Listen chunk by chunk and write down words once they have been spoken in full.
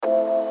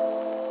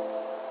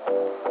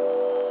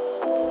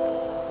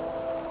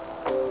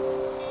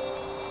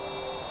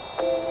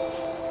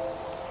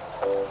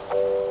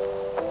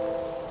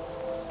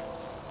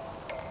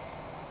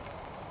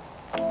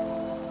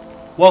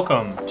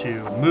Welcome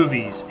to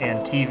Movies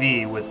and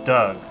TV with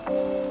Doug.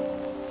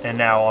 And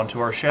now on to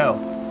our show.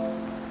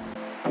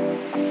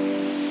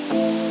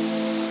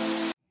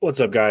 What's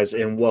up, guys,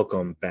 and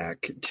welcome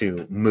back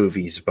to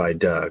Movies by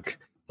Doug.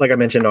 Like I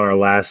mentioned on our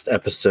last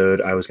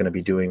episode, I was going to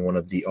be doing one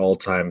of the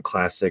all-time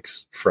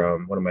classics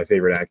from one of my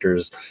favorite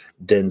actors,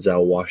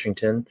 Denzel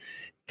Washington.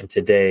 And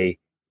today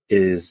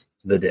is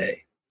the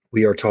day.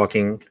 We are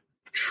talking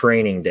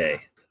Training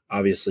Day,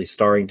 obviously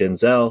starring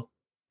Denzel,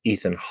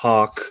 Ethan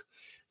Hawke,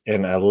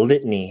 and a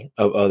litany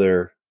of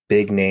other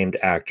big-named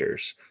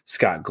actors.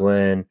 Scott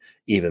Glenn,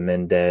 Eva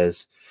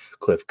Mendes,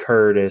 Cliff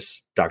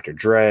Curtis, Dr.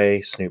 Dre,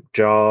 Snoop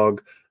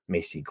Dogg,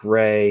 Macy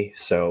Gray.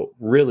 So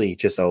really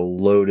just a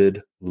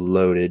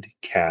loaded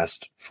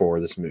cast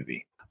for this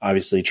movie.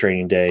 Obviously,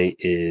 Training Day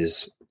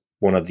is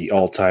one of the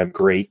all-time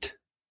great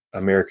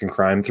American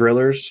crime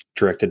thrillers,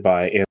 directed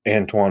by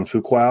Antoine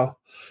Fuqua,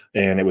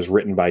 and it was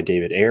written by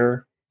David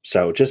Ayer.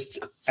 So just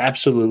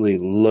absolutely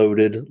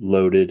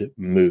loaded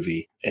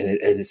movie. And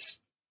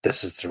this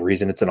is the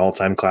reason it's an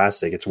all-time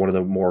classic. It's one of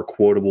the more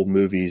quotable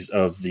movies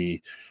of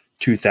the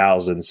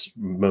 2000s,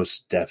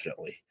 most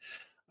definitely.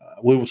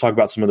 We will talk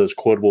about some of those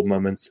quotable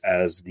moments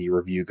as the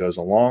review goes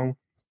along.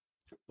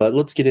 But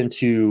let's get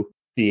into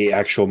the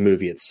actual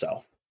movie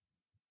itself.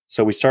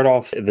 So we start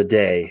off the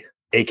day,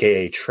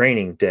 aka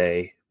Training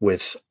Day,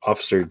 with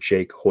Officer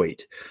Jake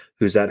Hoyt,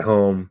 who's at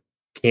home,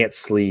 can't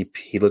sleep.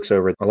 He looks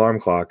over at the alarm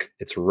clock.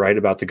 It's right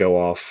about to go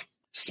off,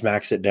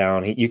 smacks it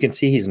down. You can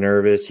see he's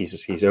nervous. He's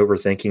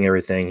overthinking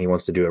everything. He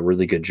wants to do a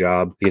really good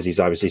job because he's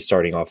obviously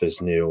signing up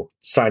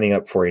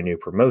for a new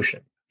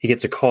promotion. He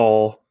gets a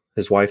call.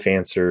 His wife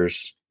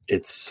answers.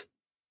 It's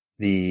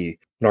the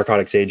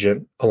narcotics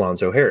agent,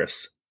 Alonzo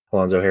Harris.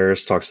 Alonzo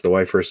Harris talks to the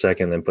wife for a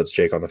second, then puts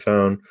Jake on the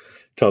phone,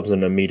 tells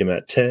him to meet him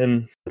at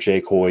 10.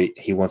 Jake Hoyt,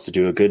 he wants to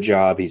do a good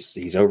job.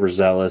 He's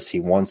overzealous. He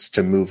wants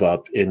to move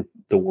up in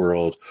the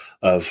world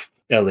of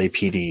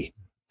LAPD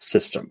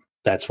system.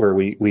 That's where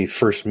we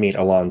first meet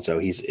Alonzo.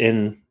 He's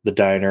in the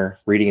diner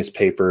reading his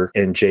paper,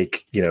 and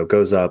Jake,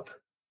 goes up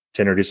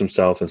to introduce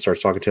himself and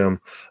starts talking to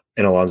him,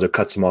 and Alonzo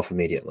cuts him off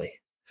immediately.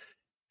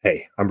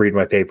 Hey, I'm reading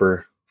my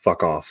paper.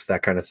 Fuck off.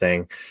 That kind of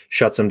thing.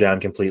 Shuts him down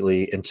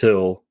completely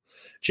until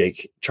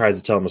Jake tries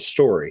to tell him a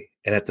story.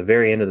 And at the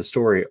very end of the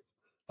story,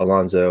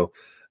 Alonzo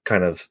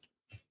kind of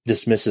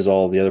dismisses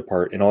all of the other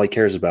part, and all he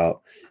cares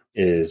about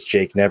is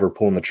Jake never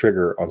pulling the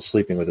trigger on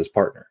sleeping with his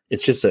partner.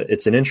 It's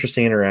an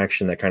interesting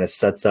interaction that kind of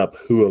sets up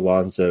who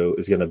Alonzo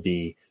is going to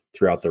be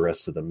throughout the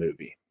rest of the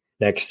movie.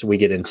 Next, we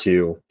get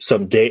into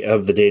some of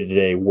the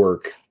day-to-day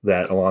work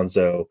that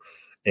Alonzo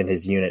and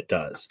his unit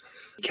does.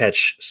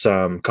 Catch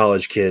some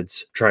college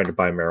kids trying to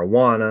buy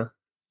marijuana.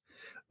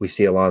 We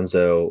see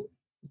Alonzo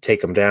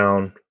take them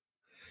down,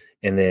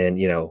 and then,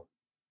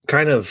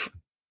 kind of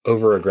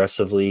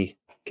over-aggressively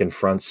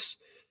confronts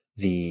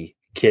the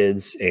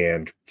kids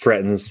and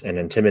threatens and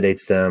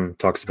intimidates them,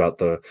 talks about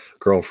the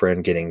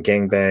girlfriend getting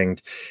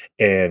gangbanged,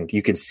 and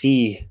you can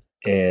see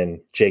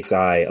in Jake's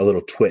eye a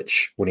little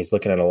twitch when he's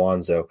looking at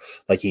Alonzo,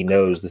 like he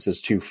knows this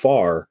is too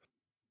far,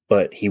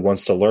 but he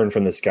wants to learn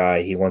from this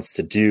guy. He wants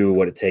to do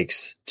what it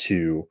takes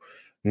to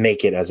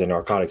make it as a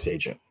narcotics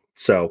agent.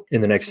 So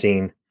in the next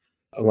scene,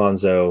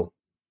 Alonzo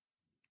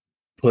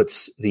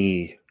puts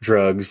the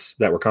drugs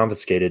that were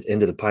confiscated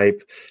into the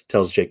pipe,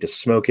 tells Jake to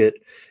smoke it.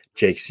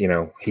 Jake's,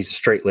 he's a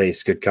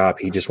straight-laced good cop.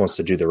 He just wants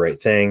to do the right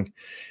thing.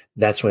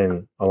 That's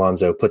when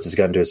Alonzo puts his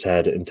gun to his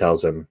head and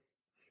tells him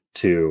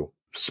to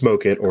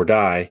smoke it or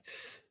die.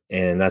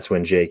 And that's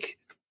when Jake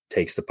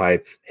takes the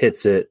pipe,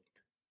 hits it.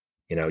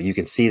 You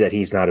can see that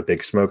he's not a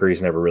big smoker.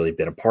 He's never really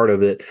been a part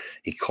of it.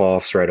 He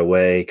coughs right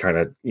away, kind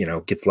of,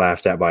 gets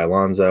laughed at by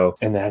Alonzo.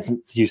 And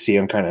then you see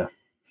him kind of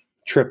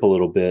trip a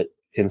little bit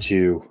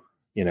into,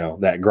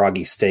 that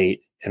groggy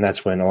state. And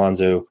that's when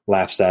Alonzo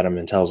laughs at him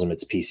and tells him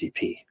it's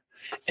PCP.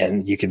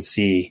 And you can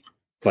see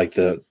like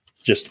the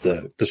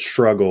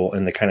struggle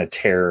and the kind of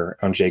terror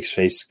on Jake's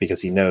face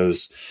because he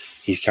knows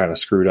he's kind of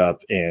screwed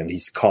up and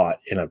he's caught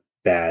in a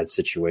bad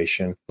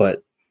situation.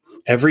 But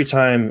every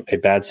time a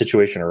bad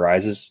situation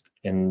arises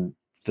in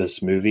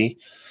this movie,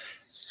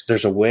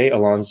 there's a way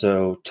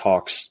Alonzo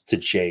talks to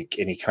Jake,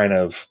 and he kind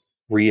of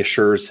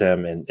reassures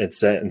him and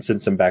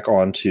sends him back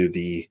onto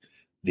the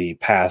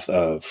path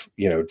of,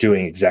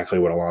 doing exactly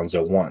what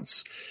Alonzo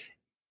wants.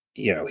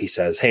 He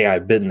says, hey,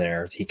 I've been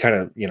there. He kind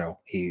of,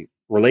 he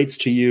relates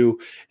to you,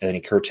 and then he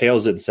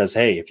curtails it and says,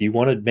 hey, if you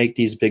want to make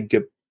these big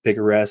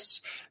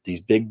arrests, these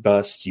big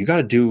busts, you got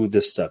to do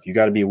this stuff. You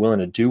got to be willing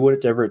to do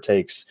whatever it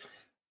takes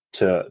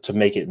to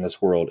make it in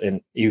this world.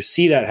 And you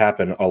see that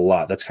happen a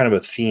lot. That's kind of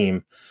a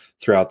theme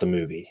throughout the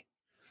movie.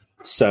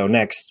 So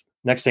next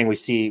thing we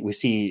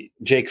see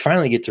Jake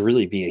finally get to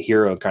really be a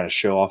hero and kind of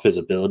show off his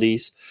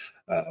abilities.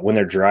 When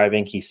they're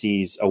driving, he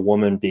sees a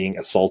woman being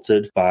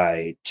assaulted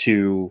by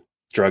two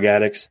drug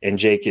addicts, and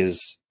Jake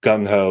is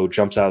gung-ho,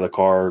 jumps out of the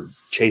car,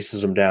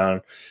 chases them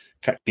down,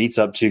 beats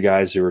up two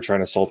guys who were trying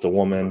to assault the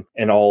woman.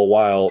 And all the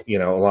while,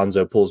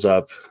 Alonzo pulls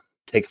up,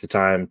 takes the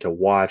time to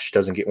watch,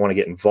 doesn't want to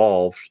get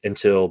involved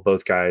until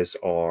both guys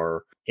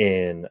are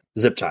in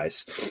zip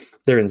ties.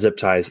 They're in zip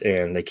ties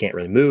and they can't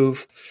really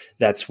move.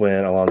 That's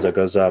when Alonzo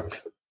goes up,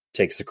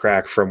 takes the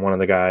crack from one of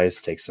the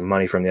guys, takes some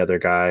money from the other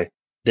guy,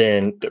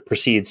 then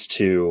proceeds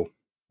to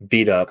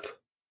beat up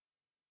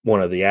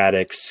one of the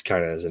addicts,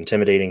 kind of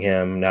intimidating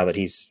him. Now that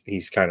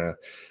he's kind of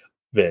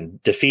been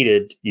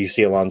defeated, you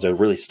see Alonzo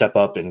really step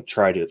up and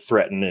try to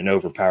threaten and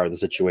overpower the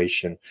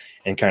situation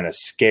and kind of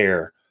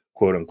scare,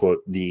 quote unquote,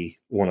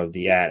 one of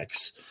the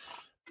addicts.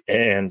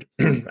 And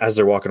as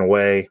they're walking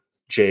away,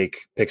 Jake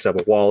picks up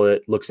a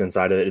wallet, looks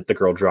inside of it. The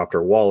girl dropped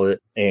her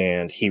wallet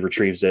and he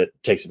retrieves it,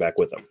 takes it back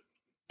with him.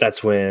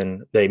 That's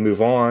when they move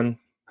on.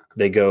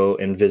 They go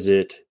and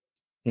visit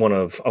one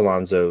of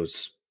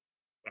Alonzo's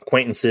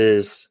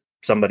acquaintances,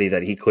 somebody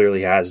that he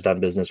clearly has done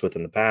business with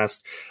in the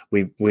past.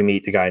 We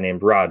meet a guy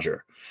named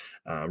Roger.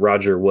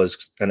 Roger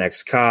was an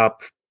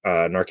ex-cop,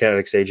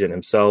 narcotics agent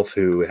himself,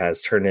 who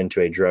has turned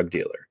into a drug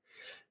dealer.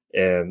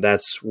 And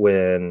that's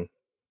when,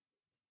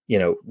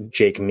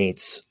 Jake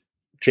meets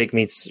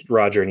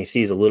Roger and he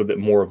sees a little bit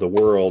more of the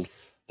world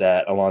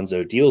that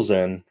Alonzo deals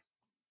in.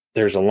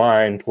 There's a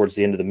line towards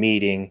the end of the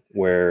meeting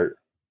where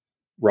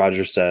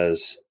Roger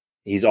says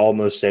he's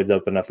almost saved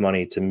up enough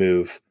money to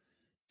move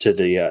to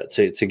the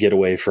to get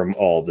away from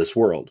all this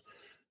world,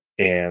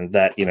 and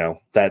that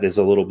that is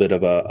a little bit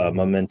of a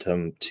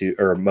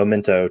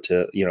memento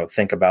to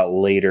think about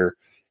later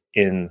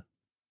in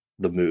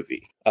the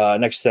movie.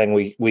 Next thing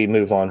we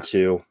move on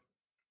to,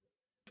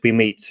 we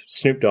meet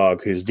Snoop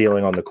Dogg, who's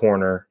dealing on the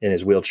corner in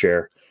his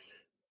wheelchair,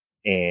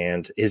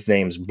 and his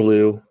name's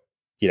Blue.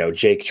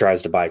 Jake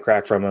tries to buy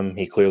crack from him.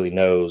 He clearly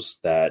knows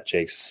that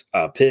Jake's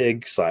a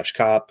pig /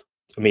 cop.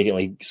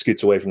 Immediately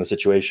scoots away from the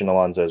situation.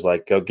 Alonzo's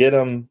like, go get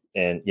him.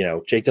 And,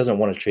 Jake doesn't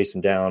want to chase him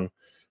down,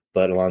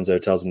 but Alonzo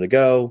tells him to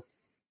go.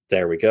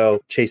 There we go.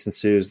 Chase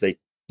ensues. They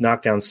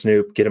knock down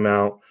Snoop, get him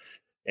out.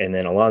 And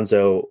then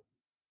Alonzo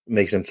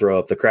makes him throw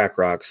up the crack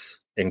rocks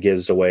and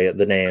gives away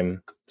the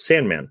name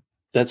Sandman.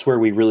 That's where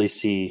we really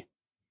see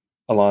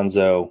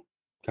Alonzo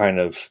kind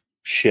of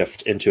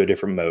shift into a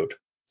different mode.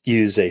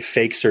 Use a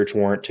fake search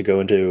warrant to go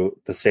into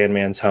the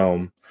Sandman's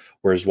home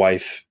where his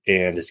wife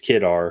and his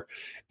kid are.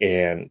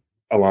 And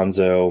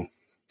Alonzo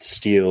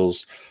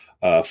steals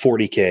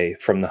 $40K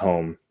from the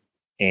home,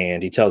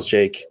 and he tells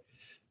Jake,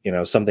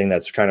 something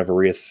that's kind of a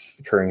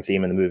recurring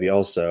theme in the movie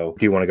also.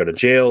 Do you want to go to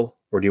jail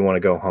or do you want to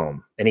go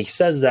home? And he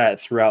says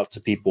that throughout to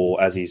people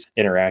as he's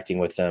interacting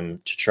with them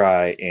to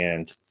try,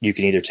 and you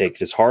can either take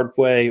this hard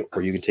way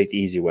or you can take the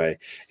easy way.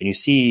 And you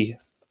see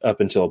up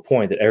until a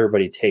point that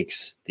everybody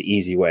takes the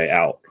easy way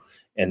out.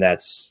 And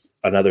that's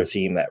another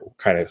theme that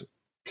kind of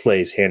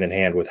plays hand in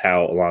hand with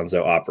how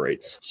Alonzo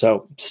operates.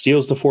 So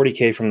steals the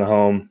 $40K from the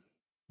home.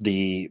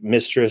 The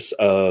mistress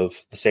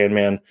of the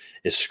Sandman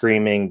is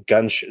screaming.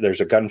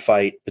 There's a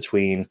gunfight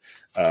between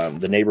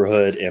the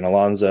neighborhood and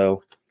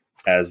Alonzo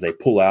as they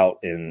pull out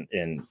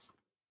and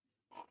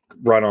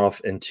run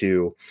off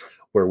into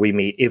where we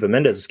meet Eva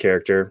Mendes's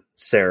character,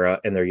 Sarah,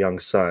 and their young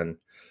son,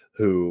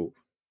 who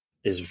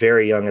is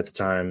very young at the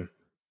time.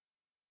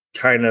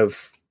 Kind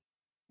of,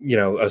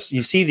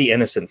 you see the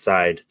innocent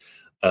side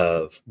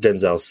of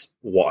Denzel's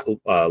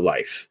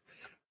life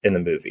in the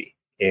movie.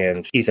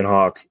 And Ethan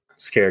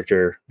Hawke's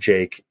character,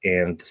 Jake,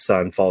 and the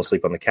son fall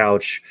asleep on the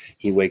couch.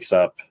 He wakes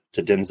up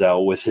to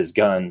Denzel with his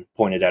gun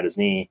pointed at his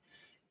knee,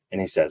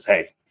 and he says,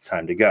 hey,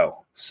 time to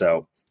go.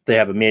 So they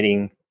have a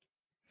meeting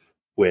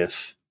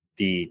with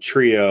the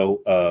trio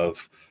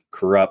of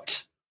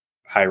corrupt,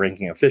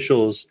 high-ranking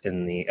officials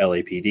in the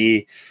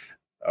LAPD.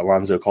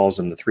 Alonzo calls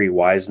them the three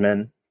wise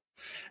men.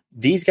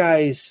 These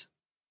guys,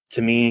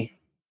 to me,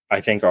 I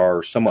think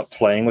are somewhat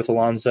playing with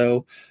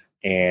Alonzo,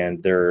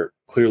 and they're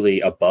clearly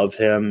above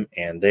him,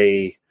 and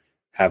they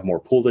have more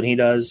pull than he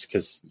does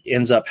because he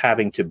ends up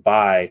having to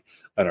buy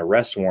an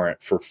arrest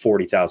warrant for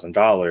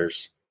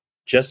 $40,000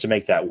 just to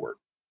make that work.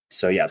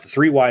 So yeah, the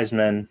three wise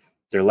men,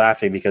 they're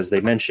laughing because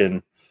they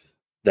mention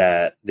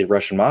that the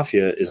Russian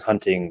mafia is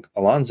hunting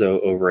Alonzo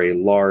over a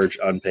large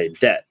unpaid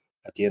debt.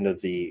 At the end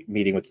of the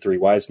meeting with the three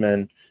wise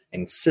men,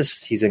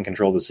 insists he's in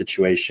control of the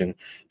situation,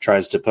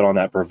 tries to put on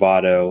that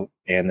bravado,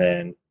 and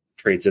then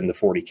trades in the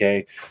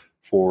 $40K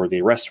for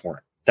the arrest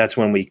warrant. That's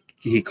when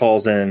he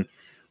calls in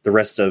the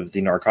rest of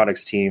the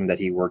narcotics team that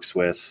he works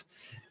with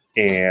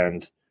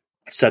and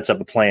sets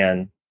up a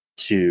plan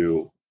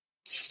to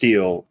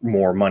steal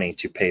more money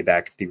to pay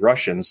back the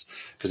Russians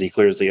because he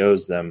clearly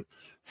owes them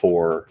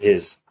for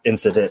his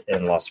incident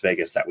in Las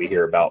Vegas that we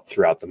hear about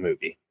throughout the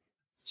movie.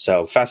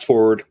 So fast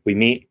forward, we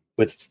meet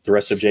with the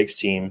rest of Jake's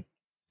team,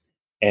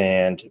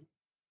 and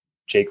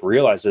Jake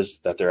realizes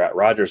that they're at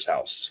Roger's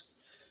house,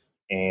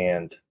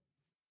 and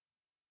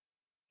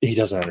he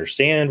doesn't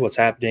understand what's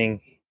happening,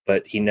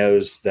 but he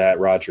knows that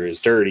Roger is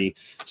dirty,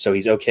 so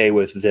he's okay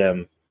with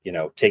them,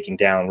 taking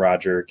down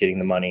Roger, getting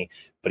the money,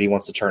 but he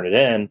wants to turn it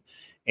in,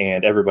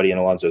 and everybody in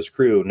Alonzo's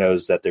crew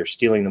knows that they're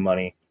stealing the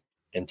money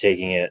and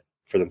taking it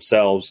for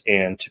themselves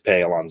and to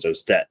pay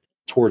Alonzo's debt.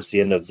 Towards the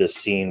end of this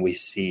scene, we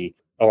see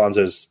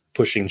Alonzo's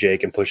pushing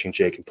Jake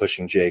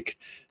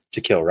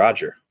to kill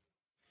Roger.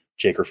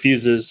 Jake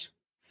refuses,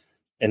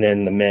 And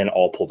then the men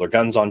all pull their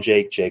guns on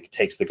Jake. Jake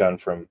takes the gun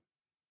from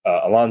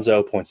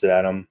Alonzo, points it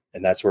at him,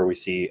 and that's where we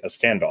see a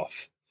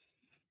standoff.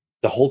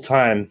 The whole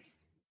time,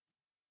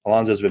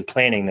 Alonzo's been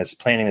planning this.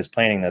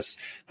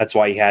 That's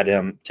why he had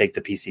him take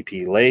the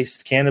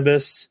PCP-laced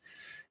cannabis.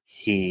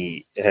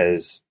 He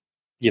has,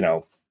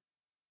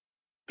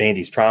 made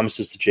these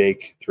promises to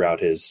Jake throughout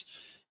his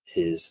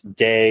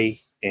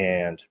day,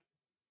 and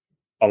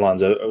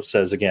Alonzo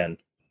says again,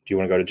 do you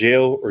want to go to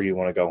jail or do you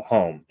want to go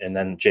home? And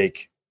then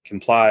Jake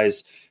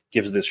complies,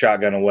 gives the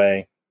shotgun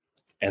away,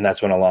 and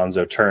that's when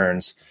Alonzo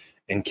turns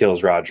and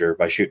kills Roger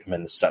by shooting him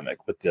in the stomach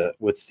with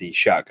the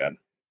shotgun.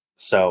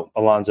 So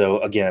Alonzo,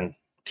 again,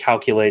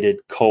 calculated,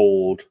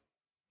 cold,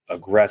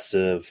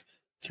 aggressive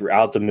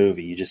throughout the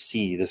movie. You just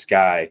see this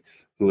guy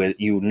who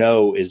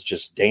is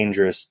just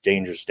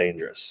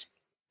dangerous.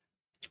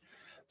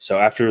 So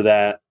after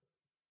that,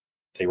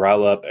 they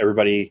rile up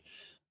everybody.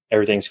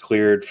 Everything's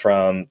cleared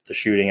from the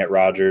shooting at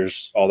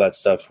Rogers. All that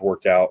stuff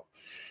worked out.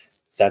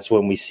 That's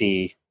when we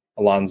see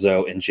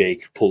Alonzo and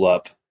Jake pull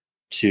up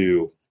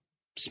to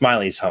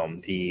Smiley's home,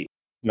 the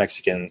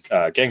Mexican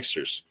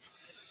gangsters,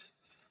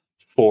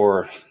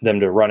 for them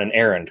to run an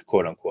errand,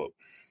 quote unquote.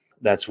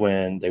 That's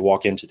when they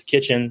walk into the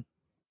kitchen.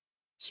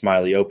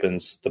 Smiley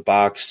opens the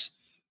box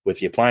with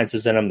the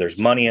appliances in them. There's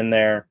money in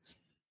there.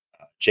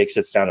 Jake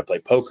sits down to play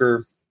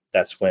poker.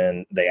 That's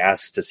when they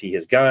ask to see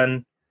his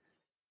gun.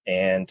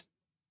 And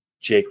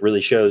Jake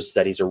really shows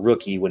that he's a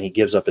rookie when he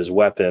gives up his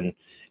weapon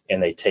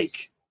and they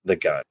take the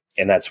gun.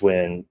 And that's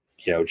when,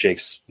 Jake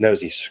knows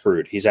he's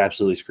screwed. He's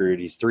absolutely screwed.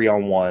 He's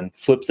 3-on-1,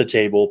 flips the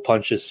table,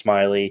 punches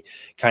Smiley,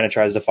 kind of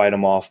tries to fight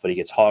him off, but he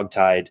gets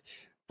hogtied,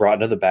 brought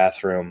into the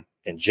bathroom.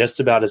 And just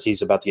about as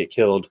he's about to get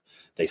killed,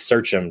 they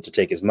search him to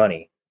take his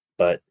money.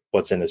 But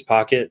what's in his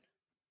pocket?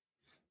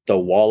 The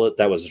wallet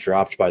that was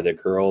dropped by the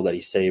girl that he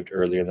saved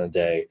earlier in the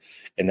day.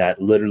 And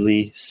that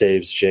literally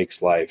saves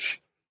Jake's life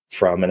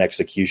from an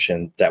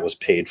execution that was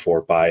paid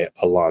for by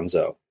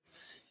Alonzo.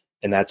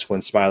 And that's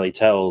when Smiley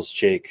tells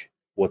Jake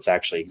what's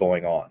actually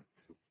going on,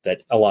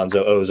 that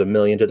Alonzo owes $1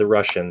 million to the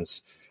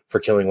Russians for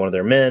killing one of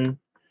their men.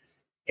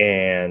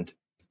 And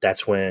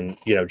that's when,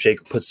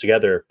 Jake puts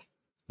together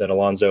that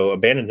Alonzo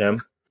abandoned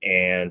him.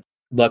 And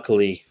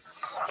luckily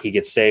he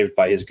gets saved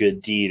by his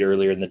good deed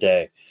earlier in the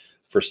day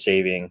for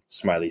saving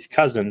Smiley's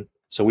cousin.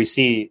 So we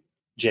see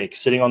Jake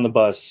sitting on the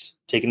bus,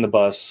 taking the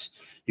bus.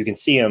 You can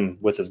see him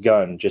with his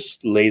gun,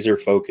 just laser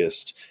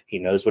focused. He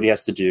knows what he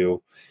has to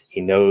do.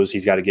 He knows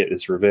he's got to get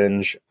his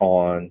revenge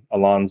on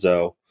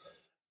Alonzo,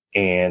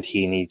 and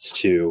he needs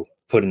to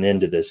put an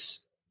end to this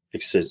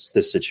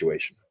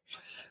situation.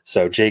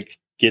 So Jake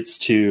gets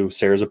to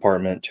Sarah's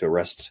apartment to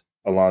arrest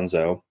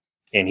Alonzo,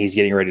 and he's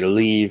getting ready to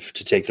leave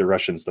to take the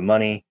Russians the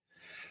money.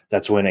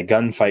 That's when a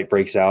gunfight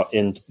breaks out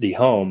in the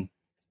home,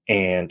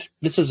 and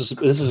this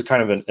is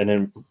kind of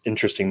an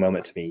interesting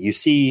moment to me. You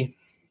see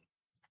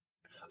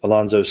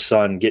Alonzo's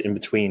son get in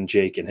between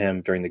Jake and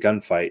him during the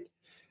gunfight.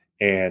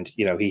 And,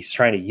 he's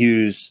trying to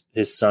use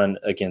his son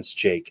against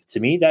Jake.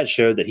 To me, that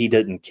showed that he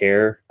didn't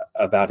care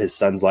about his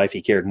son's life.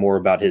 He cared more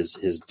about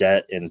his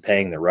debt and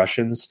paying the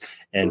Russians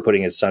and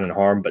putting his son in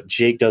harm. But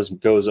Jake goes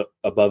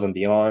above and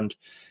beyond,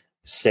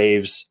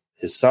 saves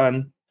his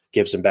son,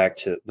 gives him back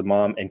to the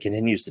mom, and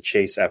continues to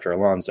chase after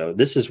Alonzo.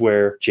 This is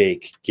where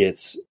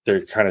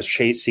they're kind of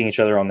chasing each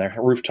other on their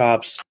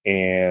rooftops,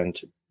 and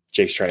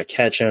Jake's trying to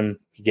catch him.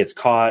 He gets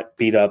caught,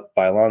 beat up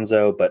by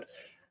Alonzo, but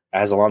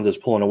as Alonzo's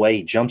pulling away,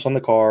 he jumps on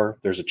the car.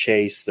 There's a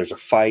chase. There's a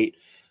fight.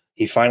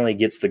 He finally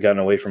gets the gun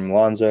away from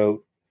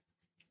Alonzo,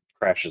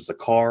 crashes the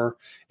car.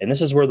 And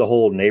this is where the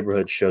whole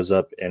neighborhood shows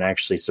up and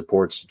actually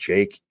supports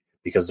Jake,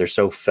 because they're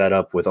so fed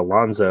up with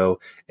Alonzo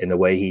and the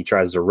way he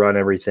tries to run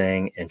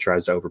everything and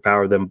tries to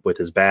overpower them with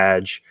his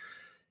badge.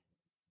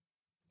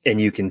 And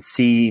you can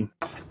see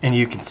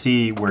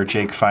where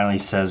Jake finally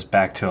says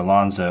back to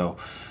Alonzo,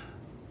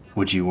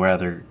 would you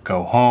rather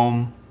go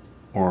home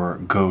or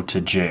go to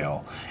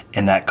jail?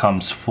 And that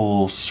comes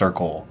full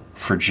circle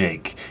for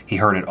Jake. He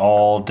heard it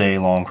all day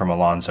long from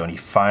Alonzo, and he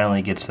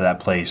finally gets to that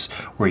place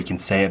where he can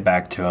say it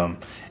back to him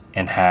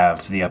and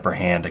have the upper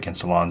hand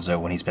against Alonzo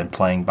when he's been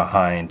playing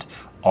behind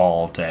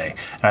all day.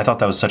 And I thought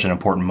that was such an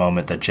important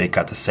moment that Jake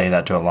got to say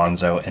that to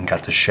Alonzo and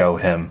got to show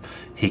him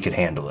he could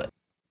handle it.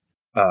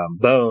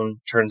 Bone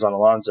turns on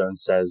Alonzo and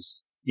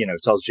says,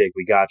 tells Jake,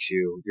 we got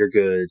you. You're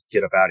good.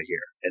 Get up out of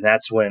here. And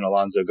that's when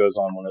Alonzo goes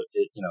on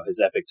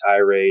his epic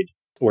tirade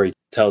where he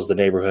tells the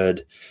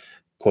neighborhood,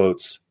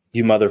 quotes,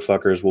 you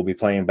motherfuckers will be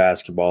playing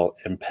basketball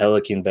in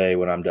Pelican Bay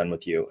when I'm done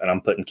with you. And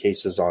I'm putting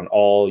cases on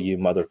all you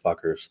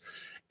motherfuckers.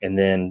 And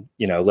then,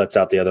 lets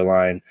out the other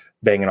line,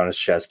 banging on his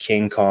chest,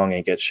 King Kong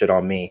ain't get shit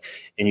on me.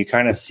 And you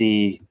kind of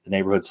see the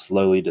neighborhood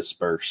slowly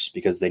disperse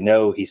because they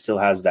know he still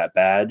has that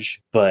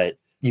badge, but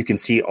you can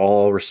see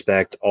all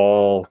respect,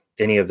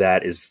 any of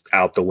that is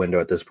out the window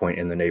at this point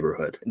in the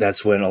neighborhood.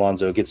 That's when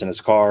Alonzo gets in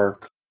his car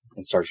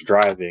and starts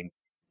driving,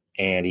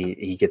 and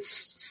he gets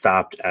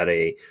stopped at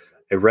a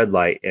red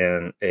light,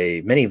 and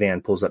a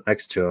minivan pulls up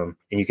next to him,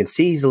 and you can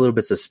see he's a little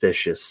bit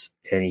suspicious,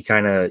 and he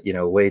kind of,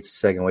 waits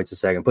a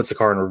second, puts the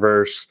car in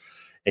reverse,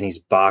 and he's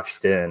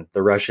boxed in.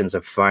 The Russians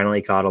have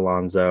finally caught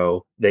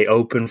Alonzo. They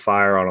open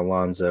fire on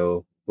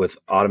Alonzo with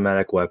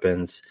automatic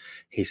weapons.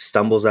 He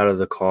stumbles out of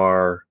the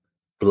car,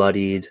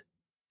 bloodied,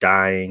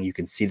 dying. You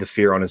can see the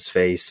fear on his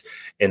face,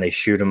 and they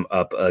shoot him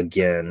up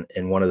again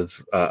in one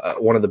of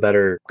the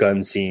better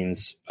gun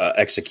scenes,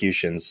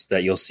 executions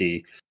that you'll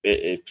see.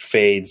 It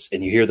fades,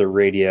 and you hear the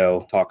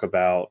radio talk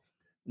about,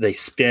 they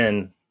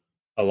spin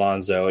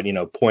Alonzo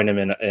and point him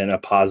in a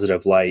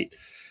positive light,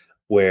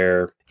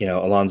 where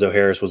Alonzo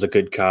Harris was a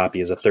good cop. He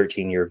is a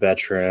 13-year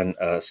veteran,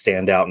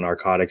 standout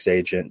narcotics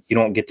agent. You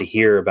don't get to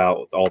hear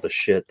about all the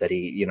shit that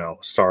he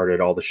started,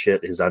 all the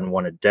shit, his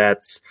unwanted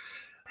debts,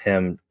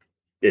 him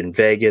in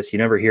Vegas. You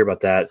never hear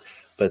about that.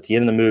 But at the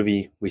end of the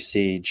movie, we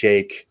see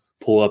Jake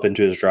pull up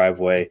into his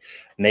driveway,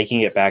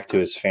 making it back to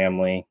his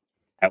family.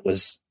 That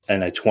was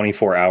in a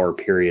 24-hour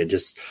period,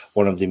 just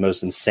one of the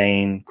most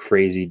insane,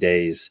 crazy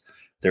days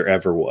there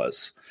ever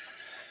was.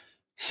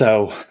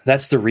 So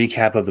that's the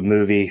recap of the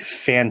movie.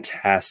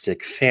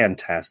 Fantastic,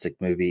 fantastic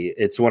movie.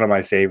 It's one of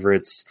my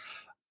favorites.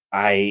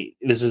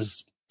 This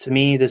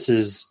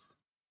is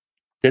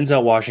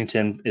Denzel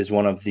Washington is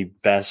one of the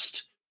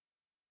best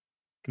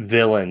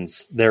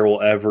villains there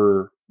will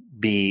ever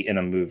be in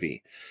a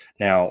movie.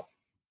 Now,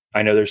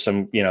 I know there's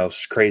some,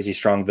 crazy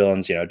strong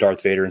villains,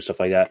 Darth Vader and stuff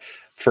like that.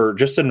 For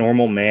just a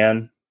normal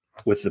man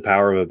with the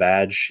power of a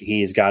badge,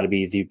 he's got to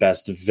be the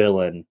best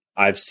villain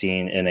I've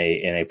seen in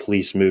a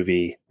police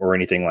movie or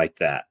anything like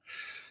that.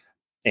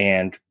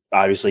 And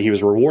obviously he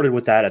was rewarded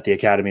with that at the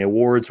Academy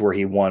Awards, where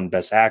he won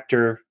Best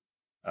Actor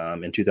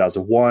in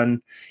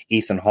 2001.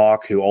 Ethan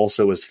Hawke, who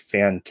also was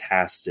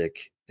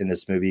fantastic in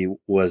this movie,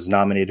 was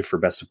nominated for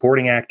Best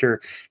Supporting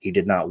Actor. He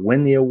did not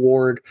win the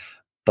award,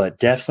 but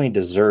definitely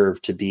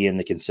deserved to be in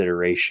the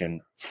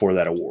consideration for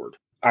that award.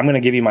 I'm going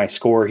to give you my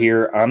score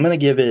here. I'm going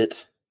to give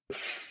it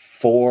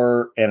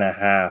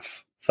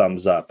 4.5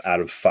 thumbs up out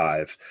of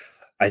 5.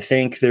 I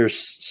think there's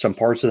some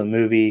parts of the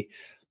movie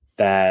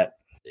that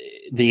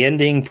the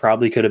ending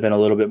probably could have been a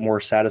little bit more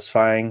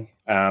satisfying.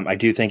 I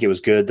do think it was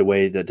good the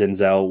way that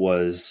Denzel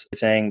was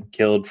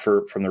killed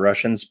from the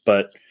Russians,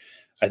 but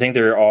I think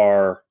there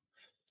are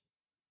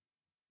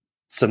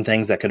some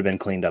things that could have been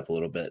cleaned up a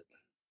little bit.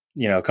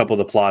 A couple of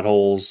the plot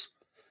holes.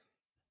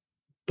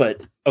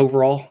 But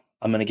overall,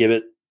 I'm going to give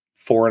it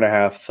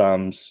 4.5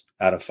 thumbs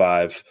out of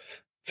 5.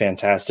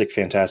 Fantastic,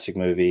 fantastic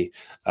movie.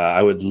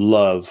 I would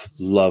love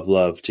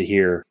to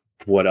hear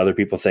what other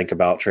people think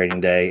about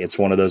Training Day. It's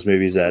one of those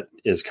movies that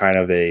is kind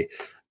of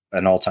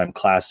an all-time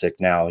classic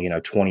now,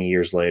 20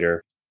 years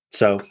later.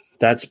 So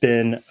that's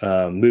been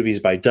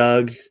Movies by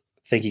Doug.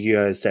 Thank you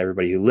guys to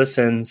everybody who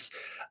listens.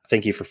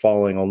 Thank you for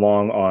following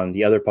along on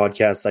the other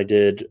podcasts I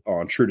did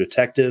on True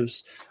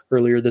Detectives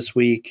earlier this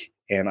week.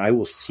 And I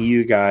will see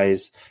you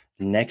guys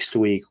next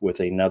week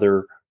with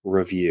another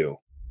review.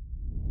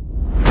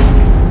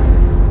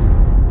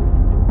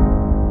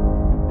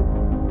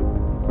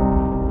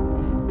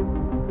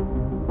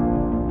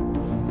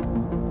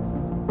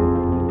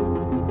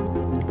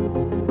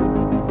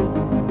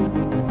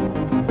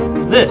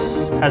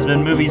 This has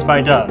been Movies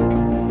by Doug,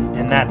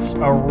 and that's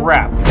a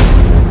wrap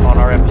on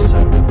our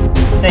episode.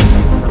 Thank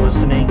you for listening.